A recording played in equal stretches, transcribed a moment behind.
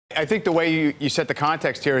I think the way you set the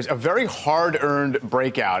context here is a very hard-earned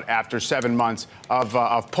breakout after 7 months of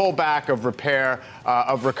pullback, of repair,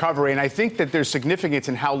 of recovery. And I think that there's significance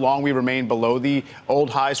in how long we remain below the old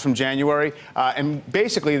highs from January. And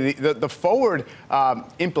basically, the forward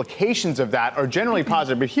implications of that are generally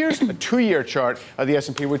positive. But here's a 2-year chart of the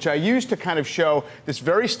S&P, which I use to kind of show this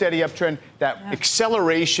very steady uptrend, that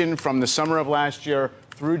acceleration from the summer of last year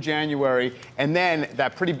through January, and then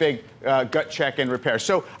that pretty big gut check and repair.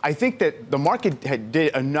 So I think that the market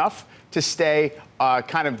did enough to stay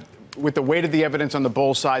kind of with the weight of the evidence on the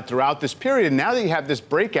bull side throughout this period. And now that you have this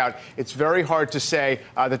breakout, it's very hard to say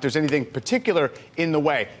that there's anything particular in the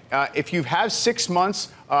way. If you have 6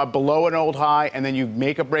 months below an old high and then you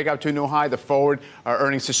make a breakout to a new high, the forward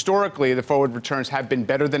earnings historically, the forward returns have been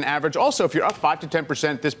better than average. Also, if you're up 5 to 10%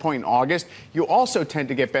 at this point in August, you also tend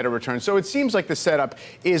to get better returns. So it seems like the setup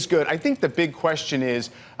is good. I think the big question is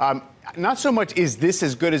not so much is this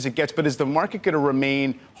as good as it gets, but is the market going to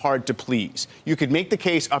remain hard to please? You could make the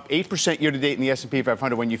case up 8% year to date in the S&P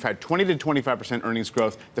 500 when you've had 20 to 25% earnings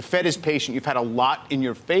growth. The Fed is patient. You've had a lot in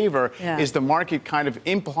your favor. Yeah. Is the market kind of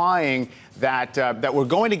implying that that we're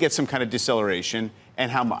going to get some kind of deceleration? And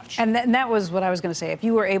how much? And that was what I was going to say. If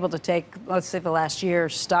you were able to take, let's say, the last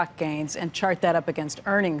year's stock gains and chart that up against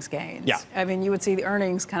earnings gains, yeah. I mean, you would see the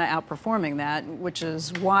earnings kind of outperforming that, which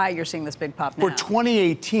is why you're seeing this big pop now. For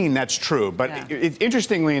 2018, that's true. But yeah.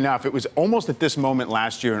 Interestingly enough, it was almost at this moment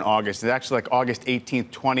last year in August. It's actually like August 18th,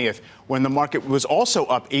 20th, when the market was also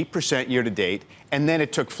up 8% year to date, and then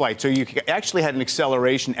it took flight. So you actually had an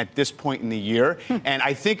acceleration at this point in the year. And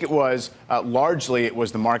I think it was largely it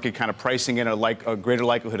was the market kind of pricing in a greater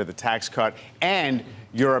likelihood of the tax cut, and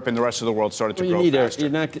Europe and the rest of the world started to grow faster. You're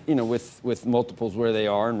not, with multiples where they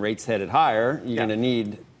are and rates headed higher, you're going to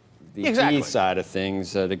need the E side of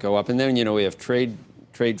things to go up. And then, we have trade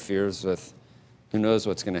fears with who knows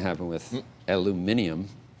what's going to happen with aluminium.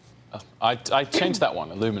 I changed that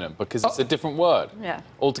one, aluminum, because it's a different word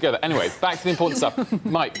altogether. Anyway, back to the important stuff.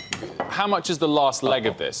 Mike, how much is the last leg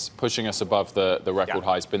of this pushing us above the record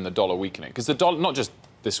highs been the dollar weakening? Because the dollar, not just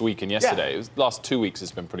this week and yesterday, it was the last 2 weeks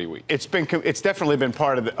has been pretty weak. It's definitely been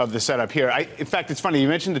part of the setup here. In fact, it's funny, you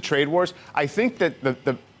mentioned the trade wars. I think that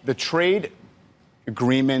the trade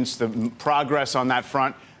agreements, the progress on that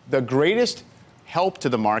front, the greatest help to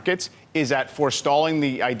the markets is at forestalling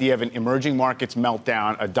the idea of an emerging markets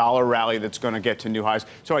meltdown, a dollar rally that's going to get to new highs.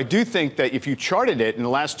 So I do think that if you charted it in the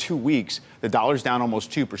last 2 weeks, the dollar's down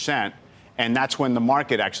almost 2%, and that's when the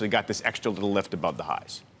market actually got this extra little lift above the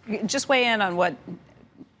highs. Just weigh in on what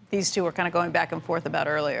these two were kind of going back and forth about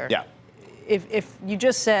earlier. Yeah. If you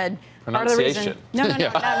just said part of the reason, no, not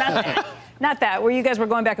that. Not that, where you guys were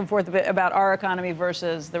going back and forth a bit about our economy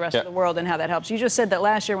versus the rest of the world and how that helps. You just said that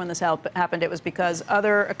last year when this happened, it was because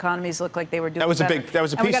other economies looked like they were doing better. That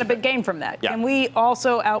was a piece. And we got a big gain from that. Yeah. Can we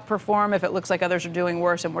also outperform if it looks like others are doing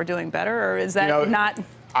worse and we're doing better, or is that not?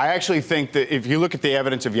 I actually think that if you look at the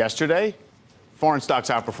evidence of yesterday, foreign stocks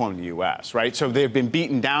outperformed the U.S., right? So they've been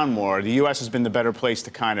beaten down more. The U.S. has been the better place to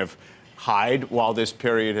kind of hide while this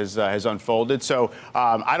period has unfolded. So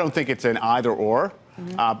I don't think it's an either or.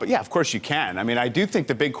 But yeah, of course you can. I mean, I do think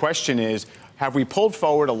the big question is, have we pulled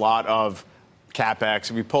forward a lot of CapEx?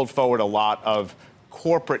 Have we pulled forward a lot of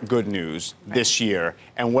corporate good news this year?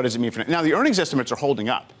 And what does it mean for now? The earnings estimates are holding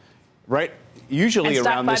up, right? Usually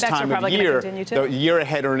around this time of year, the year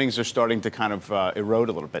ahead earnings are starting to kind of erode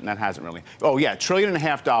a little bit, and that hasn't really. Oh yeah, $1.5 trillion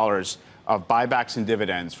of buybacks and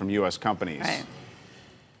dividends from U.S. companies. Right.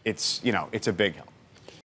 It's a big help.